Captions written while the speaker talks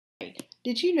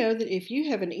Did you know that if you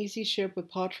have an easy ship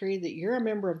with pawTree that you're a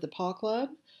member of the Paw Club?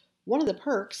 One of the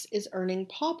perks is earning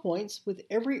Paw Points with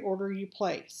every order you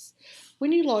place.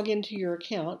 When you log into your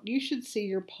account, you should see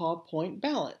your Paw Point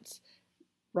balance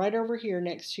right over here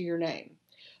next to your name.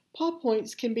 Paw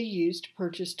Points can be used to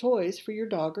purchase toys for your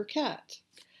dog or cat.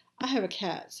 I have a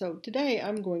cat, so today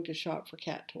I'm going to shop for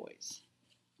cat toys.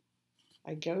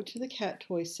 I go to the cat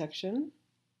toys section,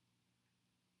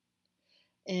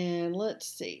 and let's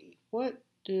see, what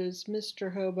does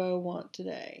Mr. Hobo want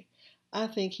today? I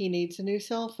think he needs a new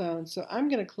cell phone, so I'm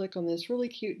going to click on this really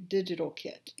cute digital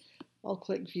kit. I'll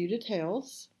click View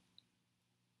Details,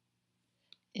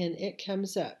 and it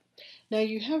comes up. Now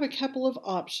you have a couple of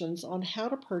options on how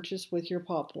to purchase with your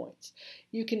Paw Points.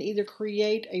 You can either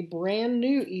create a brand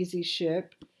new Easy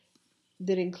Ship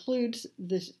that includes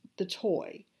the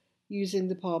toy using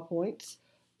the Paw Points.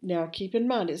 Now keep in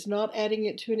mind, it's not adding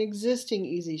it to an existing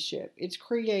Easy Ship. It's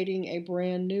creating a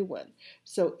brand new one.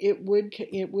 So it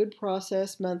would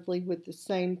process monthly with the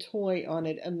same toy on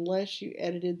it unless you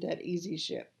edited that Easy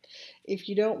Ship. If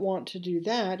you don't want to do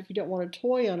that, if you don't want a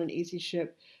toy on an Easy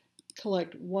Ship,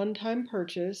 collect one-time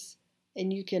purchase,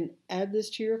 and you can add this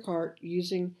to your cart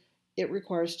using, it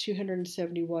requires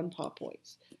 271 Paw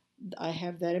Points. I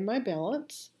have that in my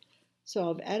balance,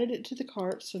 so I've added it to the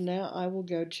cart, so now I will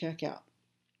go check out.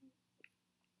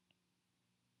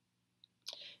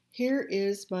 Here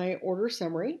is my order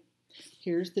summary.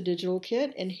 Here's the digital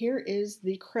kit, and here is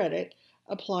the credit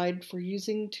applied for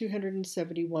using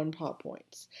 271 Paw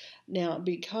Points. Now,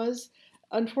 because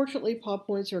unfortunately Paw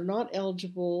Points are not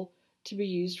eligible to be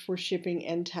used for shipping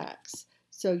and tax,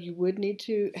 so you would need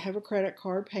to have a credit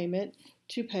card payment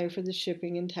to pay for the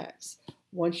shipping and tax.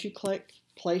 Once you click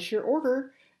place your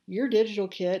order, your digital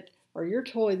kit or your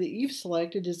toy that you've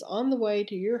selected is on the way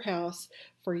to your house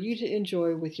for you to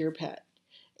enjoy with your pet.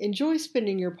 Enjoy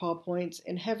spending your Paw Points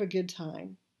and have a good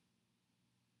time.